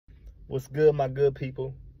What's good, my good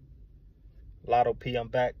people? Lotto P, I'm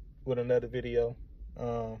back with another video.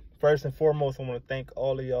 First and foremost, I want to thank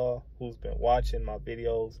all of y'all who's been watching my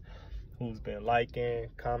videos, who's been liking,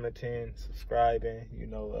 commenting, subscribing.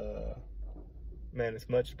 Man, it's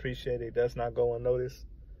much appreciated. It does not go unnoticed.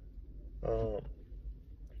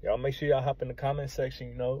 Y'all make sure y'all hop in the comment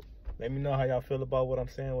section, let me know how y'all feel about what I'm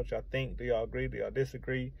saying, what y'all think. Do y'all agree? Do y'all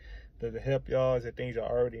disagree? Does it help y'all? Is it things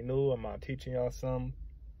y'all already knew? Am I teaching y'all something?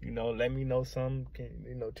 Let me know something.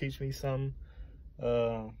 Can teach me something?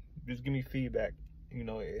 Just give me feedback.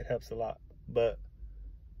 It helps a lot. But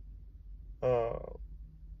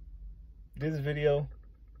this video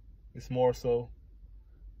is more so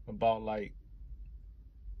about like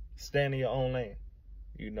staying in your own lane,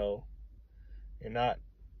 and not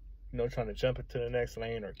trying to jump into the next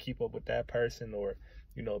lane or keep up with that person, or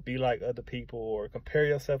be like other people or compare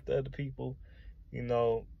yourself to other people.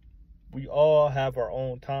 We all have our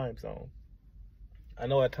own time zone. I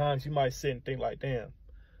know at times you might sit and think like, damn,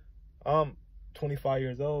 I'm 25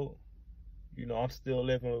 years old, I'm still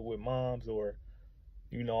living with moms, or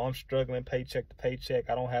I'm struggling paycheck to paycheck.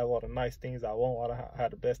 I don't have all the nice things I want. I don't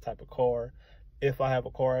have the best type of car, if I have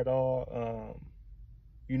a car at all.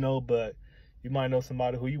 But you might know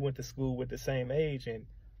somebody who you went to school with the same age, and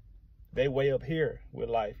they way up here with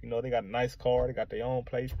life. They got a nice car, they got their own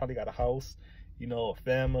place, probably got a house, a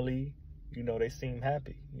family. They seem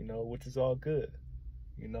happy, which is all good,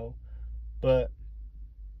 but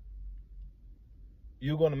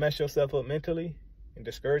you're going to mess yourself up mentally and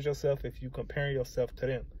discourage yourself if you compare yourself to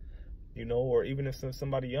them, or even if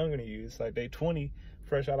somebody younger than you, it's like they 20,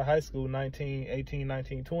 fresh out of high school, 19, 18,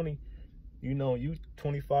 19, 20, you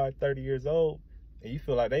 25, 30 years old, and you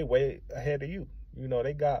feel like they way ahead of you.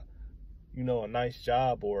 They got, a nice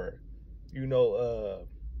job, or,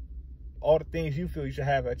 all the things you feel you should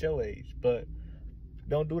have at your age. But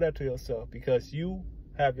don't do that to yourself, because you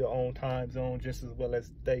have your own time zone just as well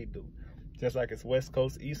as they do. Just like it's West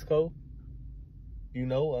Coast, East Coast.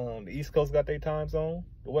 The East Coast got their time zone.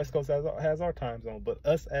 The West Coast has our time zone. But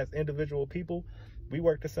us as individual people, we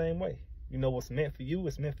work the same way. What's meant for you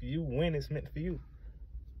is meant for you when it's meant for you.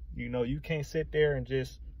 You can't sit there and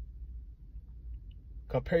just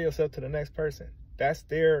compare yourself to the next person. That's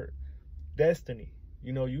their destiny.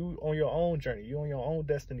 You on your own journey. You on your own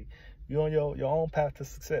destiny. You on your own path to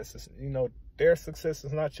success. Their success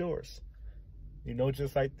is not yours.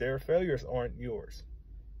 Just like their failures aren't yours.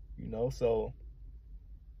 So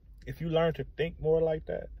if you learn to think more like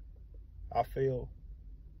that, I feel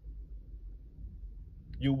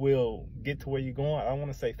you will get to where you're going. I don't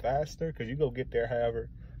want to say faster, because you go get there however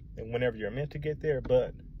and whenever you're meant to get there,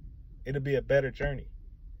 but it'll be a better journey.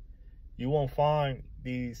 You won't find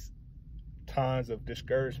these times of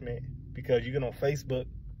discouragement because you get on Facebook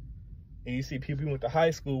and you see people you went to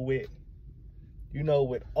high school with,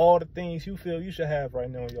 with all the things you feel you should have right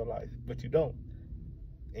now in your life, but you don't.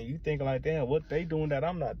 And you think like, damn, what they doing that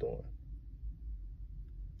I'm not doing?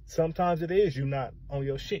 Sometimes it is you not on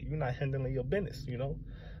your shit. You're not handling your business,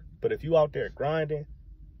 But if you out there grinding,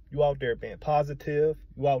 you out there being positive,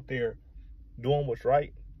 you out there doing what's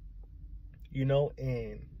right,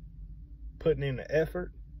 and putting in the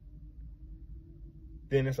effort,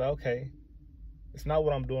 then it's like, okay, it's not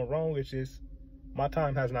what I'm doing wrong. It's just my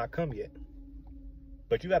time has not come yet.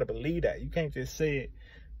 But you got to believe that. You can't just say it.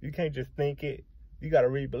 You can't just think it. You got to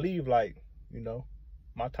really believe, like,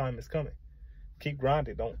 my time is coming. Keep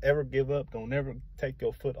grinding. Don't ever give up. Don't ever take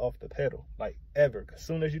your foot off the pedal, like, ever. As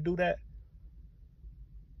soon as you do that,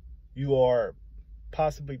 you are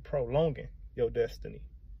possibly prolonging your destiny.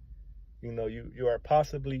 You are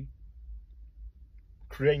possibly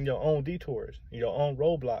creating your own detours, your own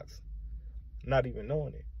roadblocks, not even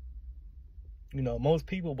knowing it. Most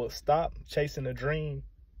people will stop chasing a dream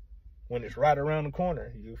when it's right around the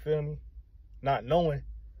corner. You feel me? Not knowing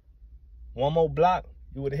one more block,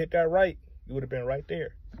 you would have hit that right. You would have been right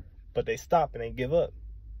there. But they stop and they give up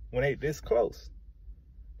when they this close.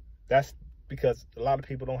 That's because a lot of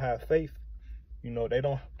people don't have faith. They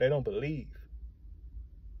don't believe.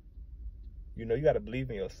 You got to believe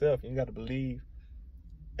in yourself. You got to believe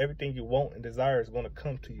everything you want and desire is going to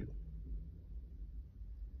come to you.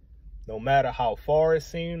 No matter how far it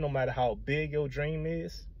seems, no matter how big your dream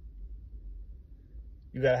is,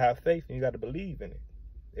 you got to have faith and you got to believe in it.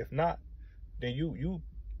 If not, then you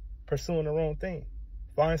pursuing the wrong thing.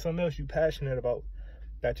 Find something else you're passionate about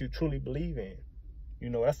that you truly believe in.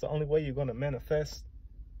 That's the only way you're going to manifest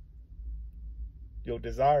your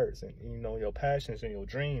desires and, your passions and your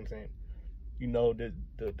dreams and,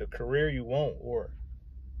 the career you want, or,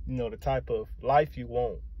 the type of life you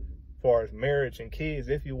want, as far as marriage and kids,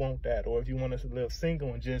 if you want that, or if you want to live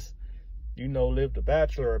single and just you know, live the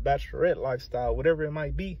bachelor or bachelorette lifestyle, whatever it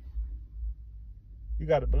might be, you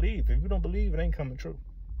got to believe. If you don't believe, it ain't coming true.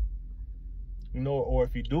 You know, or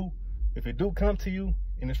if it do come to you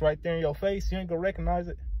and it's right there in your face, you ain't gonna recognize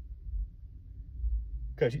it.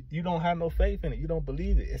 Because you don't have no faith in it. You don't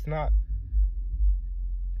believe it. It's not,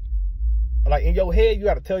 like, in your head, you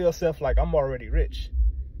got to tell yourself, like, I'm already rich.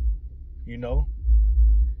 You know?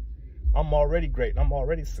 I'm already great. I'm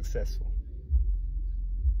already successful.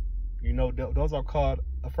 You know, those are called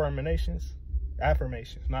affirmations.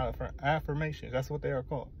 Affirmations, not affirmations. That's what they are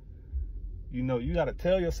called. You know, you got to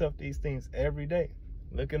tell yourself these things every day.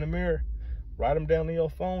 Look in the mirror, write them down on your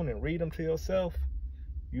phone and read them to yourself.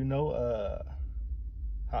 You know,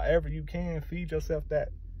 however you can, feed yourself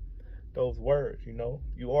those words. You know,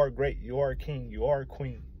 you are great. You are a king. You are a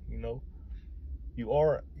queen. You know, you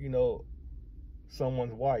are, you know,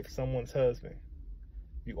 someone's wife, someone's husband.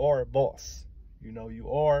 You are a boss. You know,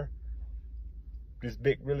 you are this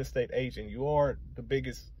big real estate agent. You are the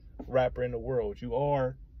biggest rapper in the world. You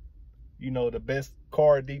are, you know, the best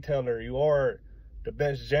car detailer. You are the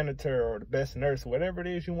best janitor or the best nurse, whatever it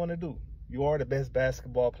is you want to do. You are the best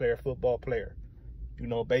basketball player, football player, you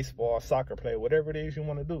know, baseball, soccer player, whatever it is you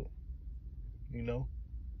want to do. You know,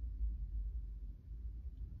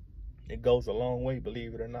 it goes a long way,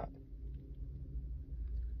 believe it or not.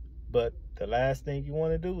 But the last thing you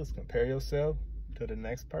want to do is compare yourself to the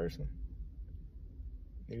next person.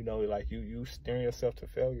 You know, like you steering yourself to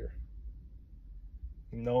failure.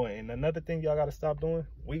 You know, and another thing y'all got to stop doing,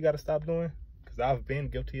 we got to stop doing, because I've been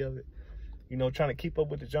guilty of it. You know, trying to keep up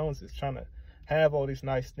with the Joneses, trying to have all these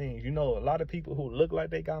nice things. You know, a lot of people who look like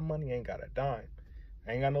they got money ain't got a dime.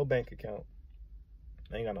 Ain't got no bank account.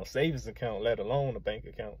 Ain't got no savings account, let alone a bank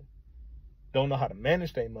account. Don't know how to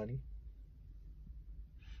manage their money.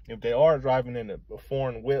 If they are driving in a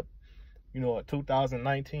foreign whip, you know, a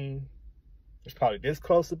 2019, it's probably this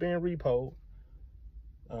close to being repoed.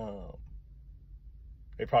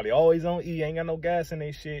 They probably always on E, ain't got no gas in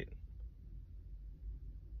their shit.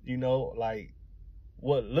 You know, like,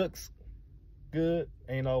 what looks good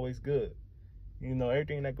ain't always good. You know,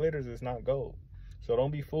 everything that glitters is not gold. So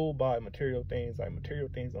don't be fooled by material things. Like, material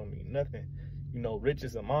things don't mean nothing. You know, rich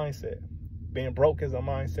is a mindset. Being broke is a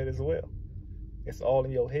mindset as well. It's all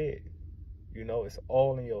in your head. You know, it's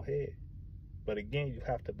all in your head. But again, you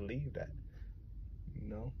have to believe that. You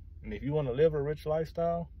know, and if you want to live a rich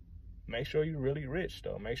lifestyle, make sure you're really rich,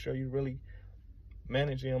 though. Make sure you really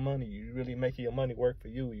managing your money. You really making your money work for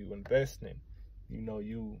you. You investing. You know,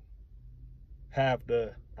 you have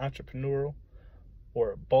the entrepreneurial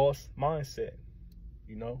or boss mindset.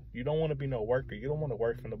 You know, you don't want to be no worker. You don't want to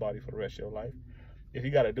work for nobody for the rest of your life. If you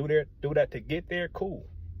got to do that to get there, cool.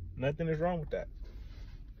 Nothing is wrong with that.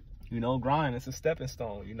 You know, grind, it's a stepping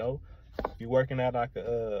stone. You know, if you're working at like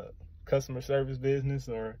a customer service business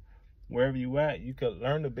or wherever you at, you could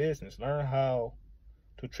learn the business, learn how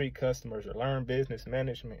to treat customers, or learn business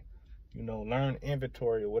management, you know, learn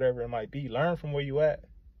inventory or whatever it might be. Learn from where you at.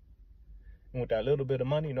 And with that little bit of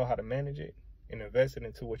money, you know how to manage it and invest it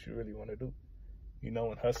into what you really want to do, you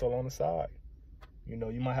know, and hustle on the side. You know,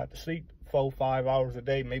 you might have to sleep 4-5 hours a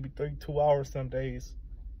day, maybe 2 hours some days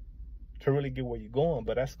to really get where you're going,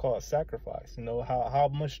 but that's called sacrifice. You know, how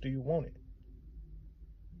much do you want it?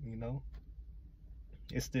 You know,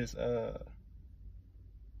 it's this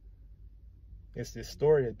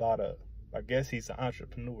story about I guess he's an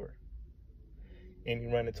entrepreneur, and he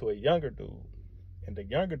ran into a younger dude, and the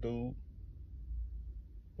younger dude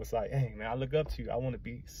was like, hey man, I look up to you. I want to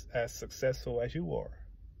be as successful as you are.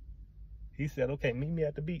 He said, okay, meet me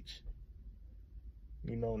at the beach,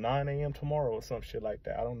 you know, 9 a.m. tomorrow or some shit like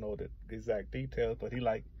that. I don't know the exact details, but he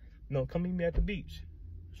like, no, come meet me at the beach.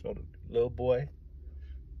 So the little boy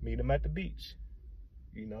meet him at the beach.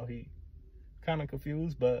 You know, he kind of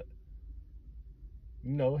confused, but,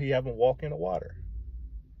 you know, he haven't walked in the water.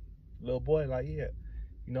 Little boy like, yeah,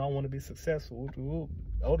 you know, I want to be successful.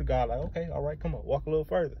 The older guy like, okay, all right, come on, walk a little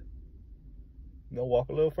further. You know, walk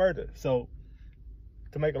a little further. So,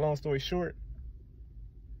 to make a long story short,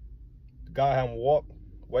 the guy had him walk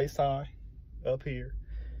waist high up here.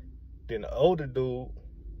 Then the older dude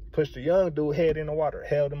pushed the young dude head in the water,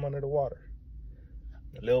 held him under the water.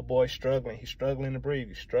 The little boy struggling. He's struggling to breathe.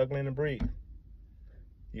 He's struggling to breathe.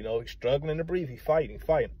 You know, he's struggling to breathe. He's fighting.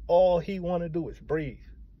 All he want to do is breathe.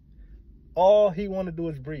 All he want to do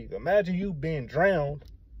is breathe. Imagine you being drowned.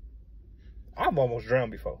 I've almost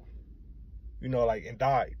drowned before. You know, like, and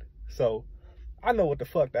died. So, I know what the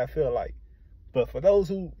fuck that feel like. But for those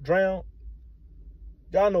who drown,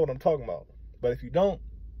 y'all know what I'm talking about. But if you don't,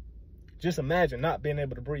 just imagine not being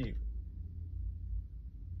able to breathe.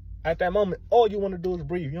 At that moment, all you want to do is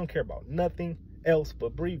breathe. You don't care about nothing else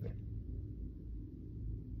but breathing.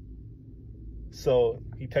 So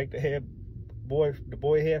he take the boy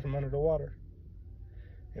head from under the water.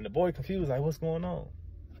 And the boy confused, like, what's going on?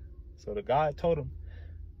 So the guy told him,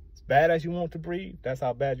 as bad as you want to breathe, that's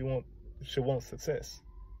how bad you should want success.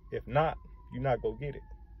 If not, you're not gonna get it.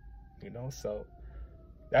 You know, so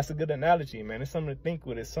that's a good analogy, man. It's something to think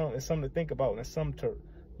with. It's something to think about. And it's something to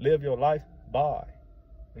live your life by.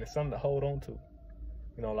 And it's something to hold on to.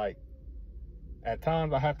 You know, like, at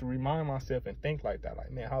times I have to remind myself and think like that.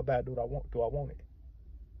 Like, man, how bad do I want it? Do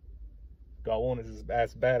I want it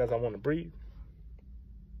as bad as I want to breathe?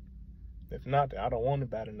 If not, then I don't want it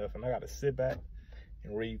bad enough, and I got to sit back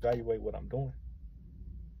and reevaluate what I'm doing.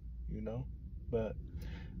 You know, but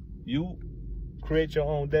you create your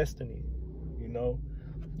own destiny. You know,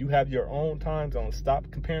 you have your own time zone. Stop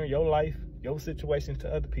comparing your life, your situation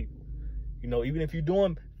to other people. You know, even if you're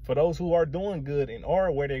doing, for those who are doing good and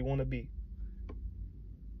are where they want to be,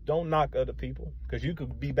 don't knock other people, because you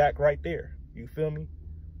could be back right there. You feel me?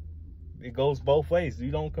 It goes both ways.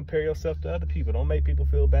 You don't compare yourself to other people. Don't make people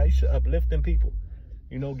feel bad. You should uplift them people.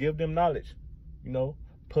 You know, give them knowledge. You know,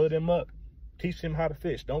 put them up. Teach them how to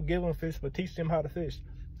fish. Don't give them fish, but teach them how to fish.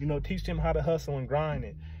 You know, teach them how to hustle and grind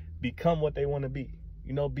and become what they want to be.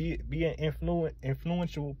 You know, be an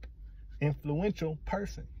influential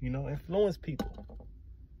person. You know, influence people.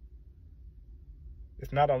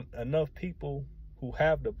 It's not enough people who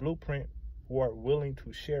have the blueprint who are willing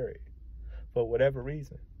to share it for whatever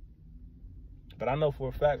reason. But I know for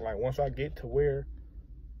a fact, like, once I get to where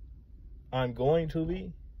I'm going to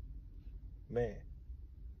be, man,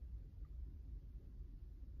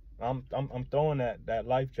 I'm throwing that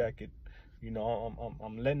life jacket. You know,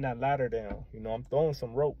 I'm letting that ladder down. You know, I'm throwing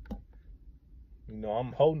some rope. You know,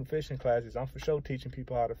 I'm holding fishing classes. I'm for sure teaching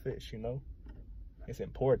people how to fish. You know, it's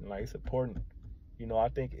important. Like, it's important. You know, I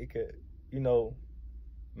think it could, you know,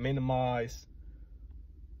 minimize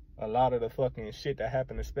a lot of the fucking shit that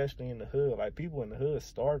happened, especially in the hood. Like, people in the hood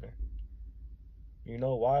starving. You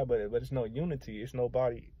know why? But it's no unity. It's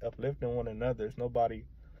nobody uplifting one another. It's nobody,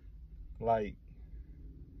 like,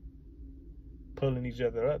 pulling each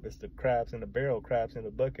other up. It's the crabs in the barrel, crabs in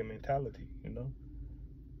the bucket mentality, you know?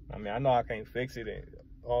 I mean, I know I can't fix it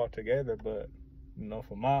all together, but, you know,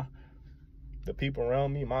 for the people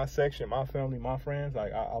around me, my section, my family, my friends,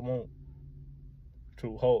 like, I want to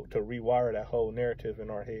rewire that whole narrative in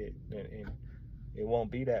our head, and it won't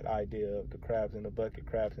be that idea of the crabs in the bucket,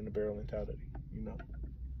 crabs in the barrel mentality, you know.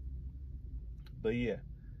 But yeah,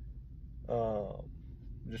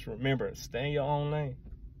 just remember, stay in your own lane.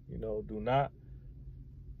 You know, do not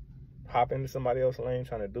hop into somebody else's lane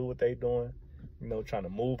trying to do what they doing. You know, trying to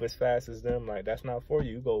move as fast as them. Like, that's not for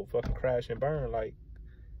you. You go fucking crash and burn. Like,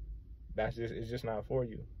 it's just not for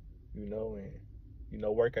you. You know, and, you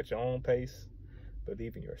know, work at your own pace.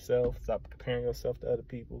 Believe in yourself. Stop comparing yourself to other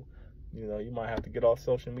people. You know, you might have to get off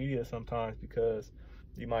social media sometimes, because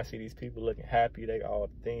you might see these people looking happy. They got all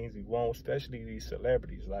the things you want, especially these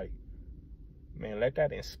celebrities. Like, man, let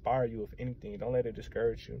that inspire you, if anything. Don't let it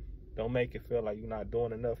discourage you. Don't make it feel like you're not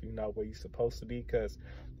doing enough, you're not where you're supposed to be, because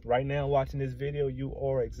right now, watching this video, you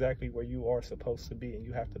are exactly where you are supposed to be, and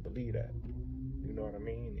you have to believe that. You know what I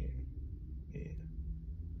mean? And, yeah.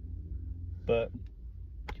 But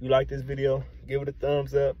if you like this video, give it a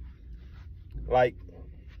thumbs up, like,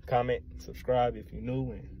 comment, subscribe if you're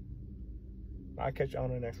new, and I'll catch you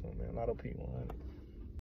on the next one, man. Lotto P100.